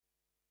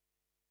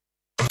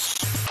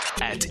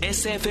at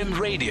SFM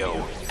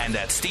Radio and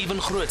at Stephen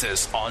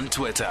Grootes on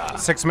Twitter.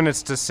 6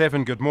 minutes to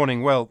 7. Good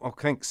morning. Well, I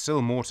think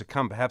still more to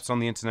come, perhaps on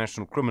the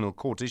International Criminal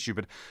Court issue,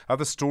 but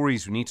other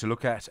stories we need to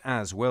look at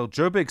as well.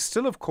 Joburg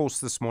still, of course,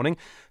 this morning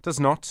does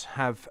not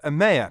have a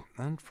mayor.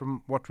 And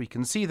from what we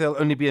can see,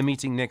 there'll only be a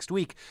meeting next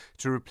week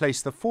to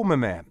replace the former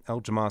mayor,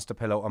 Eljamas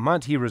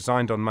Ahmad. He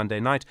resigned on Monday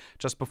night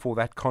just before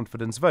that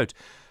confidence vote.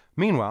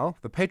 Meanwhile,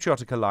 the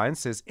Patriotic Alliance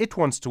says it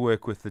wants to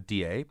work with the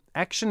DA.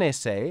 Action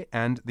SA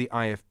and the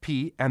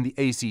IFP and the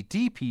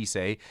ACDP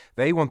say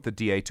they want the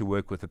DA to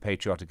work with the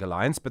Patriotic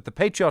Alliance, but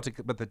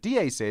the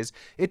DA says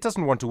it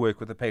doesn't want to work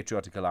with the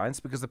Patriotic Alliance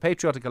because the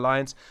Patriotic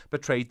Alliance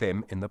betrayed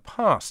them in the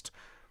past.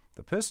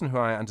 The person who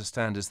I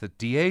understand is the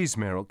DA's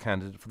mayoral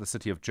candidate for the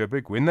City of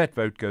Joburg when that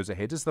vote goes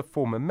ahead is the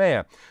former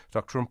mayor,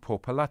 Dr.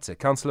 Mpho Phalatse.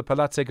 Councillor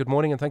Phalatse, good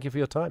morning and thank you for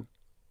your time.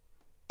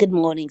 Good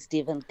morning,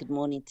 Stephen. Good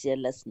morning to your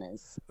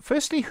listeners.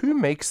 Firstly, who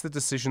makes the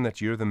decision that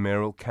you're the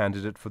mayoral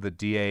candidate for the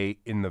DA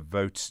in the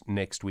vote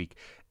next week?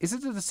 Is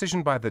it a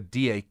decision by the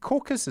DA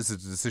caucus? Is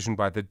it a decision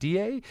by the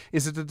DA?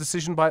 Is it a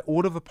decision by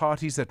all of the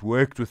parties that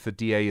worked with the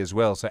DA as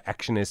well? So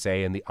Action SA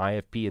and the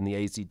IFP and the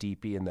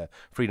ACDP and the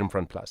Freedom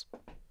Front Plus.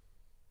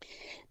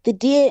 The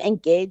DA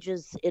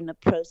engages in a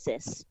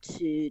process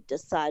to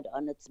decide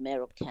on its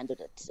mayoral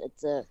candidate.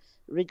 It's a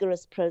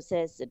rigorous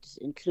process. It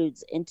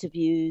includes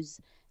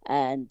interviews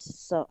and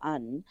so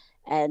on.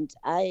 And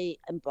I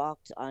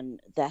embarked on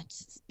that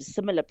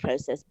similar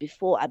process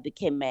before I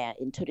became mayor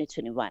in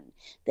 2021.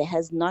 There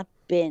has not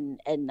been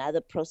another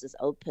process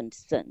opened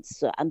since.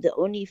 So I'm the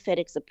only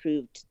FedEx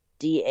approved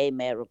DA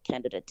mayoral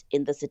candidate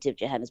in the City of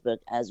Johannesburg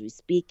as we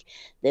speak.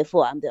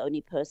 Therefore, I'm the only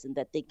person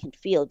that they can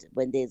field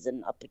when there's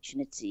an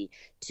opportunity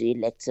to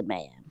elect a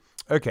mayor.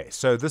 Okay,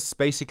 so this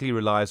basically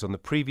relies on the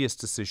previous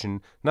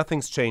decision.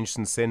 Nothing's changed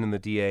since then in the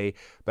DA,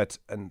 but,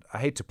 and I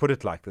hate to put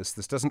it like this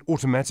doesn't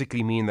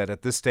automatically mean that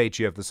at this stage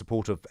you have the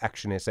support of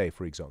Action SA,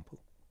 for example.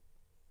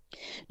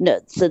 No,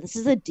 so this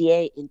is a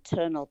DA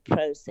internal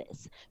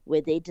process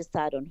where they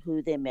decide on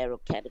who their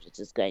mayoral candidate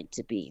is going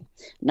to be.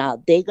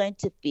 Now, they're going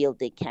to field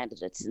their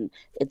candidates, and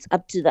it's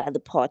up to the other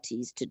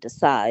parties to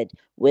decide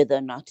whether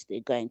or not they're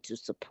going to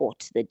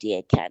support the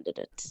DA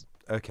candidate.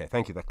 Okay,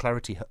 thank you. That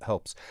clarity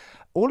helps.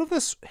 All of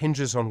this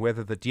hinges on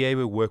whether the DA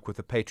will work with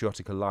the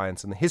Patriotic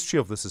Alliance, and the history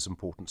of this is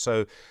important.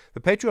 So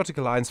the Patriotic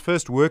Alliance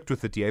first worked with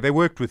the DA. They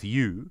worked with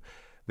you.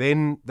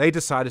 Then they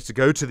decided to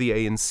go to the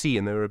ANC,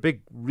 and they were a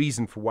big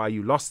reason for why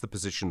you lost the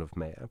position of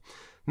mayor.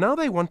 Now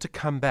they want to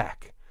come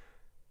back.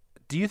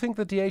 Do you think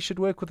the DA should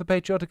work with the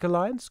Patriotic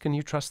Alliance? Can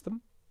you trust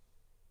them?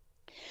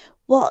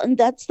 Well, and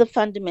that's the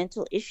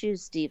fundamental issue,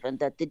 Stephen,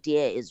 that the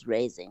DA is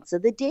raising. So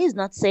the DA is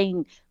not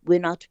saying we're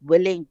not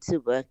willing to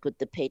work with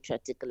the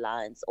Patriotic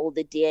Alliance. All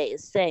the DA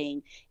is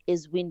saying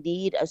is we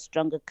need a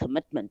stronger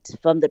commitment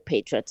from the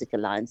Patriotic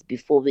Alliance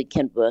before we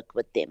can work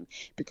with them,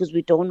 because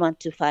we don't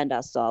want to find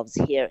ourselves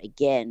here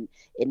again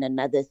in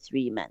another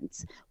 3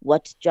 months.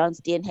 What John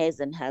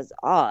Steenhuisen has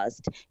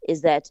asked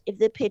is that if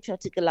the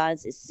Patriotic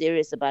Alliance is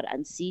serious about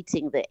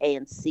unseating the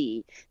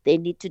ANC, they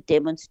need to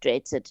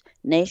demonstrate it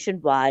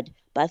nationwide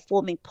by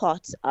forming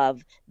part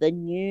of the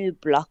new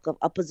bloc of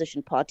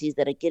opposition parties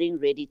that are getting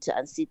ready to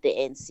unseat the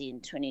ANC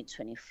in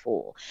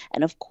 2024.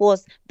 And of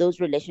course, those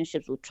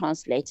relationships will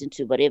translate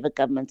into whatever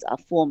governments are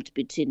formed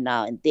between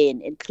now and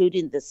then,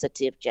 including the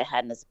City of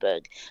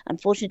Johannesburg.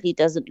 Unfortunately, it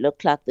doesn't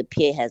look like the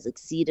PA has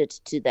acceded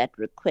to that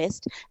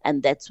request,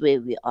 and that's where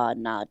we are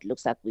now. It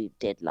looks like we've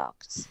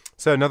deadlocked.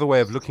 So another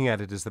way of looking at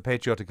it is the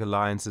Patriotic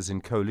Alliance is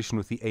in coalition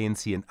with the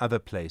ANC in other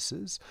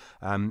places,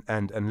 and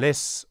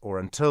unless or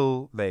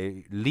until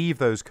they leave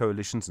those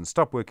coalitions and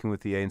stop working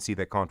with the ANC,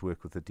 they can't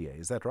work with the DA.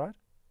 Is that right?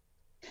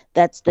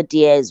 That's the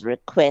DA's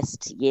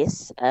request,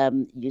 yes.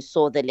 You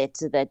saw the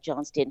letter that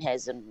John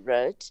Steenhuisen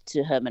wrote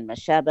to Herman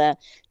Mashaba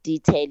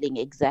detailing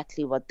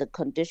exactly what the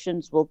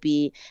conditions will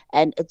be.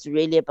 And it's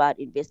really about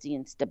investing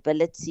in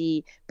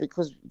stability,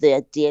 because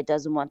the DA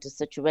doesn't want a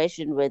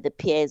situation where the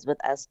PA is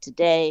with us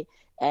today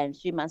and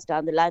 3 months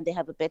down the line they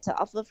have a better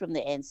offer from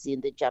the ANC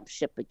and they jump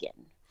ship again.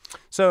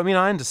 So, I mean,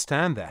 I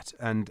understand that,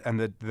 and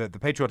the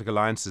Patriotic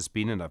Alliance has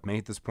been, and I've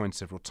made this point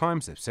several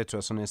times, they've said to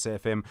us on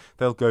SAFM,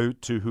 they'll go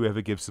to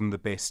whoever gives them the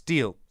best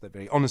deal. They're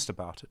very honest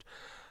about it.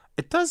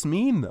 It does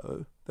mean,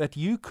 though, that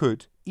you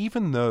could,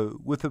 even though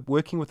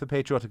working with the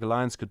Patriotic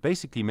Alliance could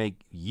basically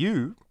make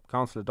you,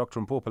 Councillor Dr.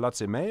 Mpho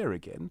Phalatse, mayor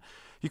again,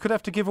 you could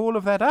have to give all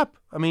of that up.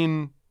 I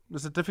mean,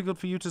 is it difficult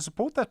for you to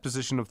support that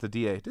position of the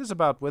DA? It is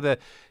about whether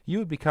you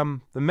would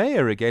become the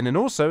mayor again. And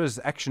also, as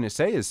Action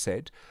SA has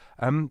said,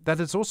 that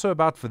it's also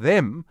about for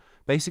them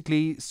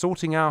basically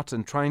sorting out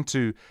and trying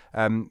to,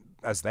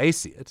 as they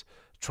see it,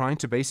 trying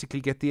to basically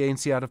get the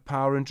ANC out of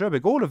power in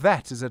Joburg. All of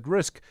that is at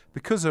risk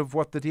because of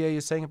what the DA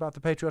is saying about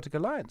the Patriotic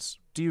Alliance.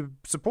 Do you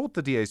support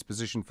the DA's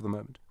position for the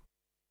moment?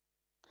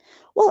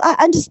 Well, I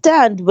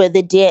understand where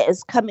the DA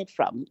is coming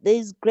from.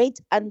 There's great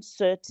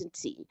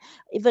uncertainty,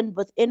 even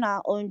within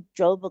our own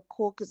Joburg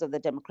caucus of the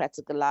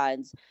Democratic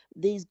Alliance.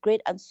 There's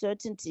great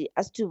uncertainty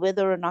as to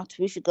whether or not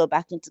we should go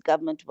back into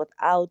government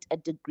without a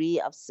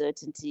degree of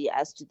certainty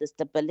as to the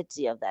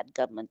stability of that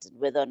government and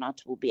whether or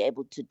not we'll be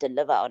able to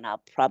deliver on our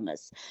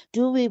promise.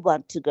 Do we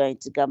want to go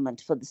into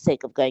government for the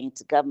sake of going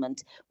into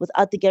government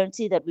without the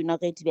guarantee that we're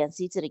not going to be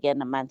unseated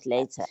again a month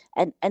later?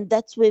 And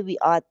that's where we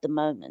are at the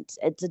moment.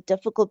 It's a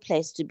difficult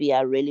place to be.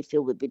 I really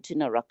feel we're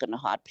between a rock and a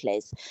hard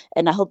place.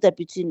 And I hope that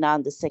between now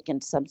and the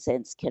second, some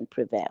sense can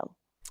prevail.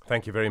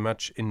 Thank you very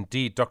much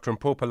indeed. Dr.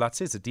 Mpho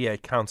Phalatse is a DA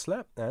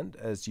councillor, and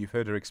as you've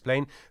heard her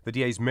explain, the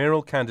DA's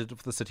mayoral candidate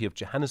for the City of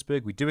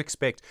Johannesburg. We do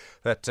expect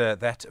that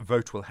that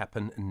vote will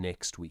happen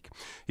next week.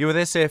 Here with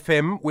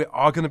SAFM, we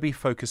are going to be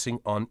focusing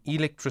on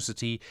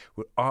electricity.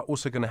 We are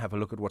also going to have a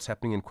look at what's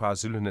happening in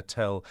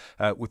KwaZulu-Natal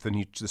with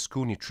the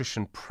school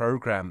nutrition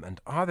program. And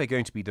are there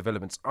going to be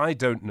developments? I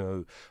don't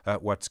know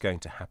what's going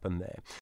to happen there.